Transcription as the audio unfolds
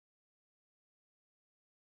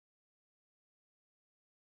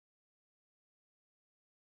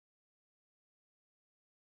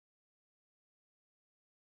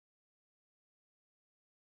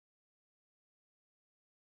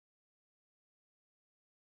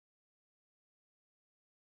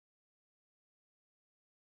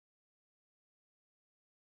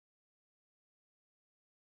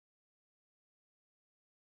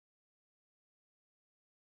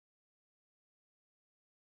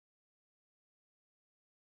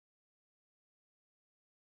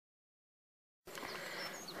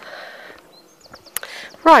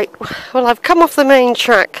Right, well I've come off the main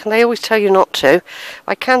track and they always tell you not to.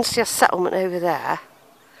 I can see a settlement over there.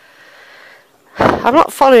 I'm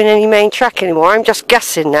not following any main track anymore, I'm just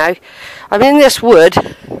guessing now. I'm in this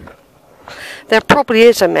wood. There probably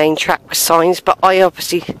is a main track with signs, but I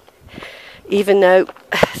obviously, even though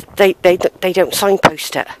they don't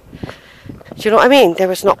signpost it. Do you know what I mean? There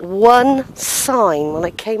was not one sign when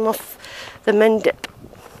I came off the Mendip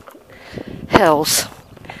Hills.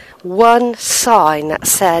 One sign that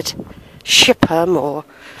said Shipham or...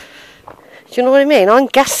 Do you know what I mean? I'm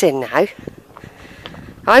guessing now.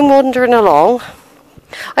 I'm wandering along.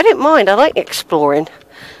 I don't mind, I like exploring.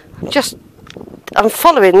 I'm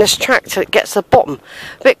following this track till it gets to the bottom.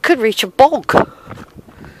 But it could reach a bog.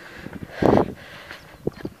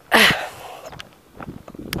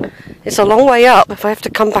 It's a long way up if I have to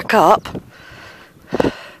come back up.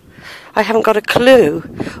 I haven't got a clue.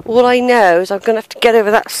 All I know is I'm going to have to get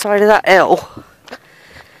over that side of that hill.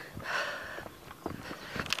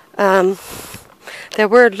 There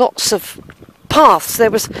were lots of paths.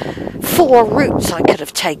 There was 4 routes I could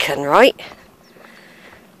have taken, right?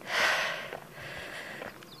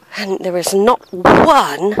 And there was not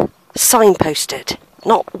one signposted.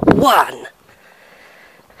 Not one.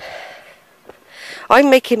 I'm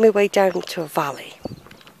making my way down to a valley,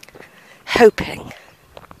 hoping,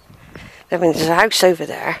 I mean there's a house over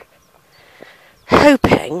there,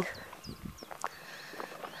 hoping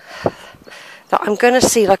that I'm going to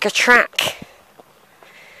see like a track.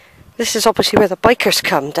 This is obviously where the bikers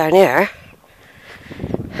come down here.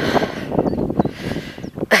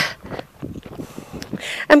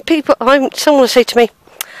 And someone will say to me,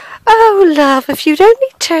 "Oh love, if you'd only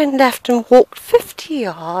turned left and walked 50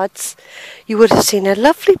 yards, you would have seen a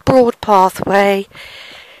lovely broad pathway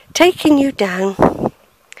taking you down."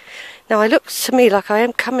 Now it looks to me like I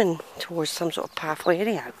am coming towards some sort of pathway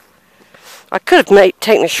anyhow. I could have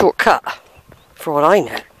taken a shortcut, for all I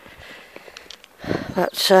know.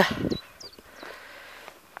 But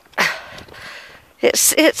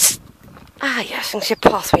it's yes, I can see a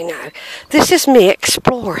pathway now. This is me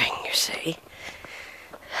exploring, you see.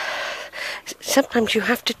 Sometimes you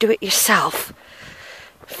have to do it yourself.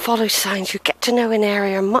 Follow signs, you get to know an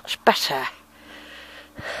area much better.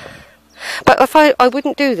 But if I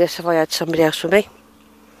wouldn't do this if I had somebody else with me.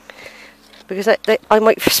 Because I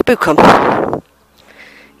might spook them.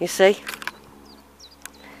 You see?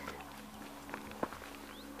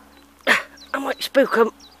 I might spook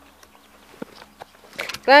them.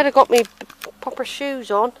 Glad I got me proper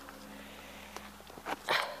shoes on.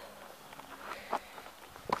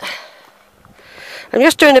 I'm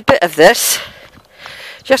just doing a bit of this,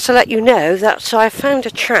 just to let you know that so I found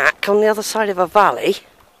a track on the other side of a valley.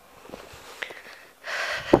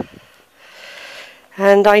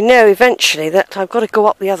 And I know eventually that I've got to go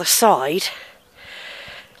up the other side.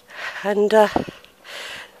 And, I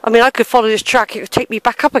mean, I could follow this track, it would take me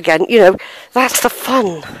back up again. You know, that's the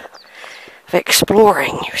fun of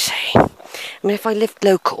exploring, you see. I mean, if I lived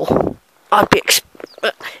local,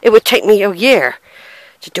 it would take me a year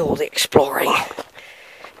to do all the exploring.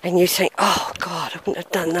 And you think, oh God, I wouldn't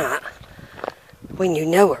have done that. When you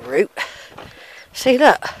know a route. See,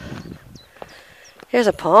 look. Here's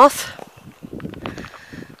a path.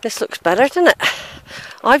 This looks better, doesn't it?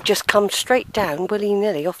 I've just come straight down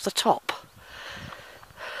willy-nilly off the top.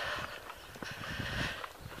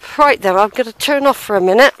 Right then, I'm going to turn off for a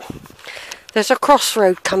minute. There's a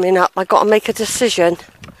crossroad coming up. I've got to make a decision.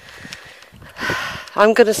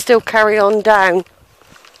 I'm going to still carry on down.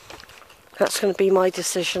 That's going to be my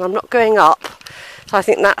decision. I'm not going up. So I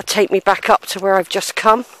think that'll take me back up to where I've just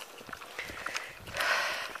come.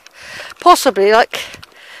 Possibly, like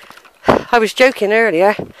I was joking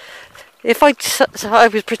earlier, if I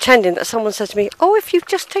was pretending that someone said to me, "Oh, if you've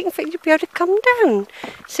just taken foot, you'd be able to come down."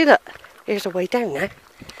 See, look, here's a way down now.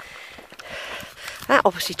 That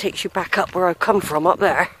obviously takes you back up where I've come from, up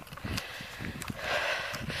there.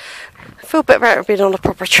 I feel a bit better being on a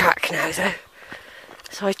proper track now, though.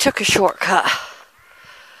 So I took a shortcut.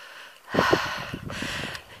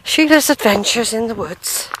 Sheila's Adventures in the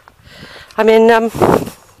Woods. I'm in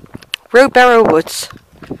Rowberrow Woods.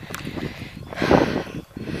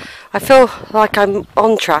 I feel like I'm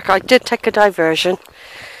on track. I did take a diversion.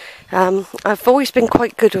 I've always been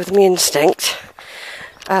quite good with my instinct.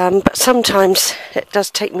 But sometimes it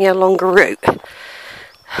does take me a longer route.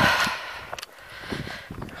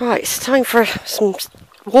 Right, it's time for some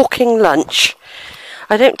walking lunch.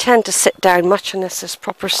 I don't tend to sit down much unless there's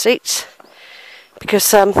proper seats,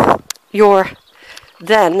 because you're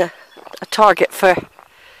then a target for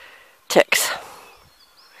ticks.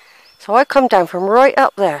 So I come down from right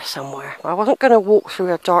up there somewhere. I wasn't going to walk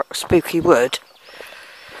through a dark, spooky wood.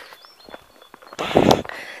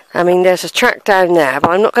 I mean, there's a track down there,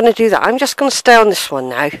 but I'm not going to do that. I'm just going to stay on this one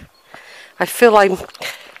now. I feel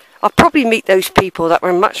I'll probably meet those people that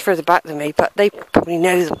were much further back than me, but they probably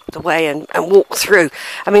know the way and walk through.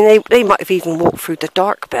 I mean, they might have even walked through the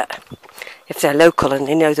dark bit, if they're local and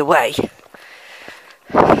they know the way.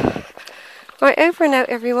 Right, over and out,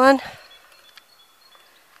 everyone.